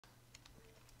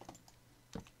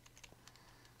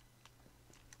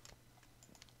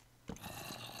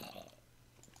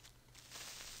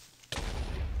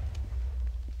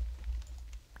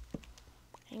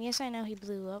And yes, I know he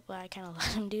blew up, but I kind of let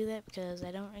him do that because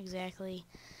I don't exactly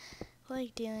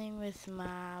like dealing with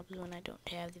mobs when I don't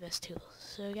have the best tools.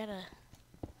 So I got a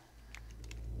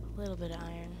little bit of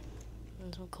iron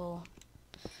and some coal.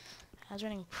 I was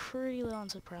running pretty low on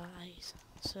supplies,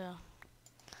 so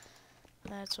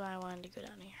that's why I wanted to go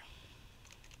down here.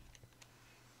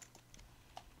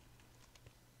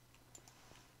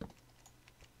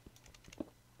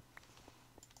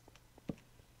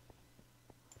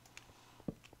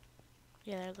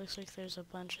 Yeah, it looks like there's a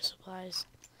bunch of supplies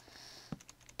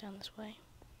down this way.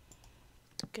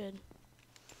 Good.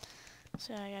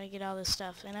 So I gotta get all this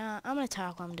stuff, and I'm gonna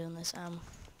talk while I'm doing this.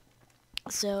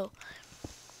 So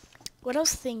what I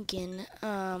was thinking,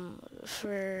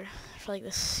 for like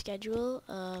the schedule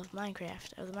of the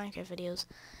Minecraft videos,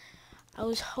 I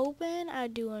was hoping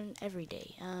I'd do one every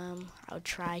day. I would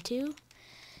try to.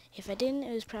 If I didn't,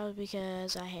 it was probably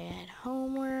because I had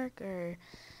homework or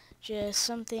just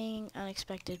something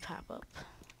unexpected pop up.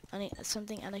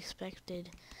 Something unexpected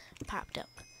popped up.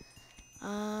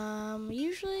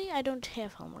 Usually I don't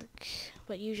have homework,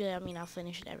 but usually, I mean, I'll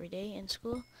finish it every day in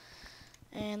school.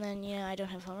 And then, you know, I don't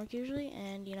have homework usually,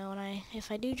 and you know,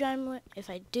 if I do join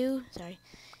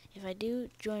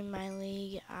my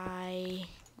league, I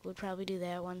would probably do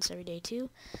that once every day too,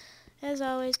 as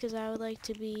always, because I would like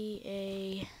to be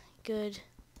a good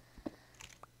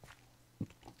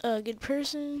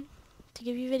person to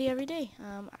give you a video every day.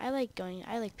 I like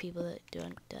people that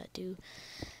do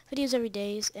videos every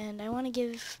day, and I want to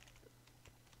give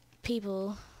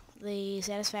people the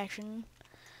satisfaction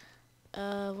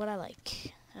of what I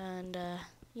like. And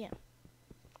yeah.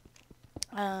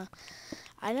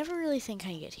 I never really think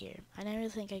I'd get here. I never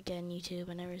think I'd get on YouTube.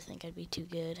 I never think I'd be too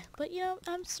good. But, you know,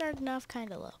 I'm starting off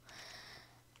kind of low.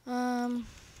 I'm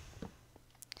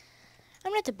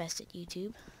not the best at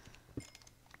YouTube.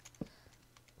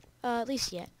 At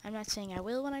least yet. I'm not saying I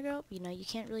will when I grow up. You know, you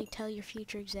can't really tell your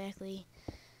future exactly.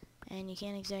 And you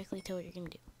can't exactly tell what you're going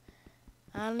to do.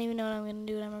 I don't even know what I'm going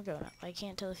to do when I'm grown up. I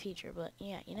can't tell the future. But,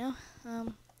 yeah, you know.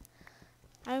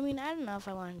 I mean, I don't know if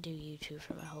I want to do YouTube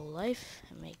for my whole life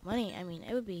and make money. I mean,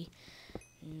 it would be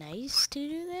nice to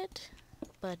do that,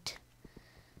 but,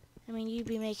 I mean, you'd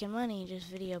be making money just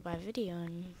video by video,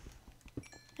 and,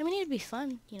 I mean, it'd be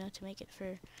fun, you know, to make it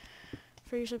for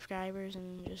your subscribers,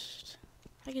 and just,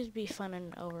 I guess it'd be fun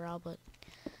and overall, but,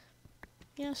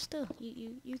 you know, still,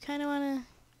 you kind of want to,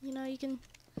 you know, you can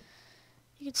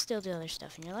still do other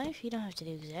stuff in your life. You don't have to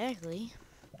do exactly,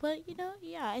 but, you know,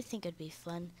 yeah, I think it'd be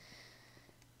fun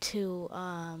to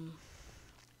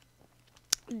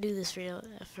do this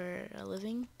for a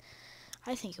living.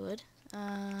 I think it would. But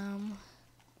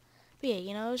yeah,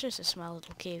 you know, it was just a small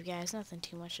little cave, guys. Nothing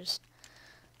too much. Just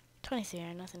 23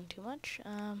 iron, nothing too much.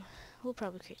 We'll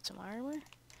probably create some armor.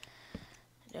 I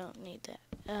don't need that.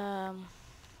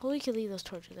 Well, we could leave those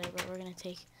torches there, but we're gonna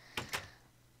take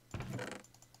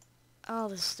all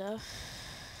this stuff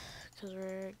because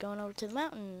we're going over to the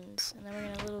mountains, and then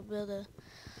we're gonna build a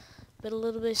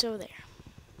little base over there.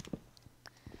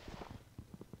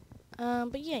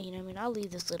 But yeah, you know, I mean, I'll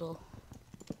leave this little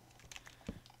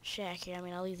shack here. I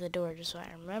mean, I'll leave the door just so I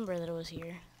remember that it was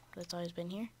here. That's always been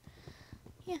here.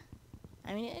 Yeah.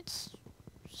 I mean, it's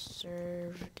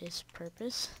served its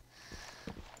purpose.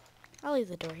 I'll leave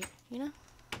the door here, you know?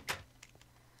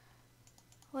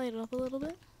 Light it up a little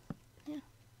bit. Yeah.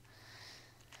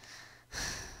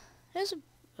 There's a...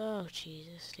 Oh,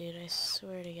 Jesus, dude, I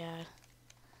swear to God.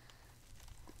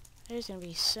 There's gonna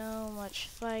be so much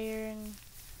fire, and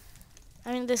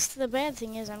I mean, the bad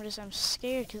thing is I'm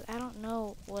scared because I don't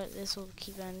know what this will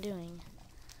keep on doing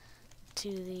to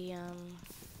the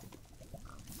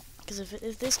because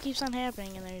if this keeps on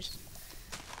happening and there's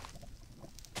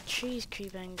trees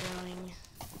keep on growing,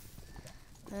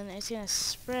 then it's gonna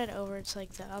spread over to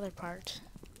like the other part.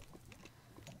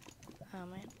 Oh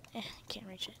man, can't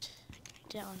reach it.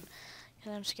 That one.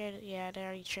 Because I'm scared. Yeah, I'd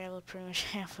already traveled pretty much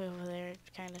halfway over there.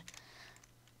 Kind of.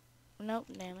 Nope,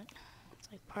 damn it. It's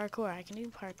like parkour. I can do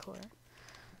parkour.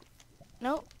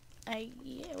 Nope.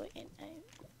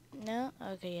 No?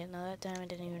 Okay, yeah, no, that time I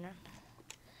didn't even run.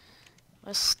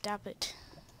 Let's stop it.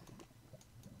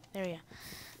 There we go.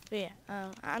 But yeah,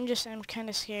 I'm kind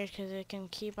of scared because it can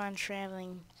keep on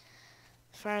traveling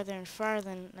farther and farther,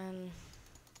 and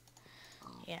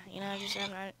yeah, you know,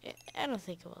 I don't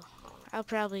think it will. I'll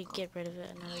probably get rid of it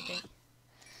another day.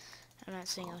 I'm not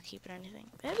saying I'll keep it or anything.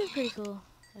 That'd be pretty cool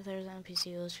if there was an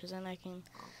NPC village, because then I can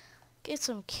get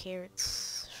some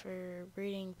carrots for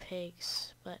breeding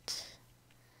pigs, but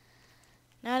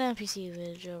not NPC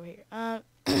village over here.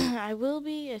 I will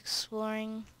be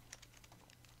exploring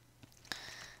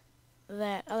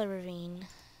that other ravine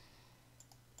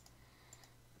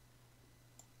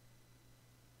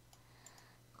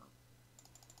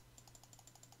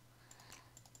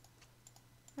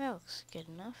that looks good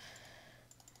enough.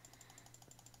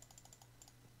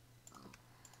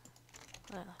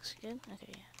 That looks good.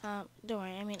 Okay, yeah. Don't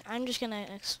worry. I mean, I'm just gonna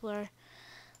explore a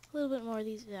little bit more of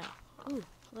these. Ooh,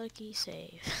 lucky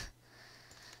save.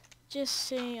 Just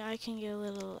so I can get a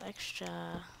little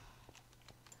extra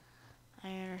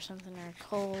iron or something, or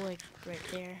coal, like right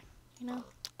there. You know,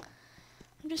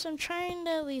 I'm trying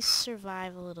to at least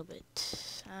survive a little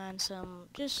bit on some,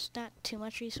 just not too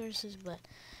much resources, but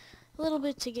a little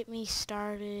bit to get me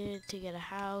started, to get a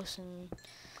house, and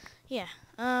yeah.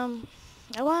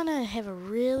 I want to have a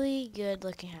really good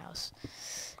looking house.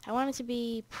 I want it to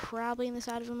be probably in the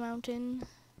side of a mountain.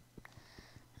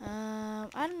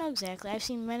 I don't know exactly. I've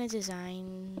seen many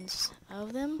designs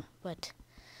of them, but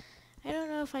I don't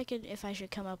know if I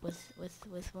should come up with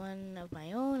one of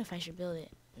my own, if I should build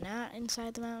it not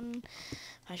inside the mountain,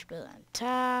 if I should build it on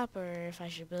top, or if I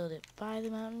should build it by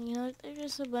the mountain. You know, there's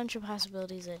just a bunch of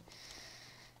possibilities that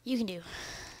you can do,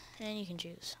 and you can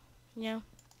choose, you know?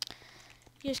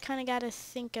 You just kind of got to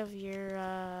think of your,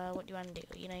 what you want to do.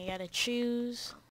 You know, you got to choose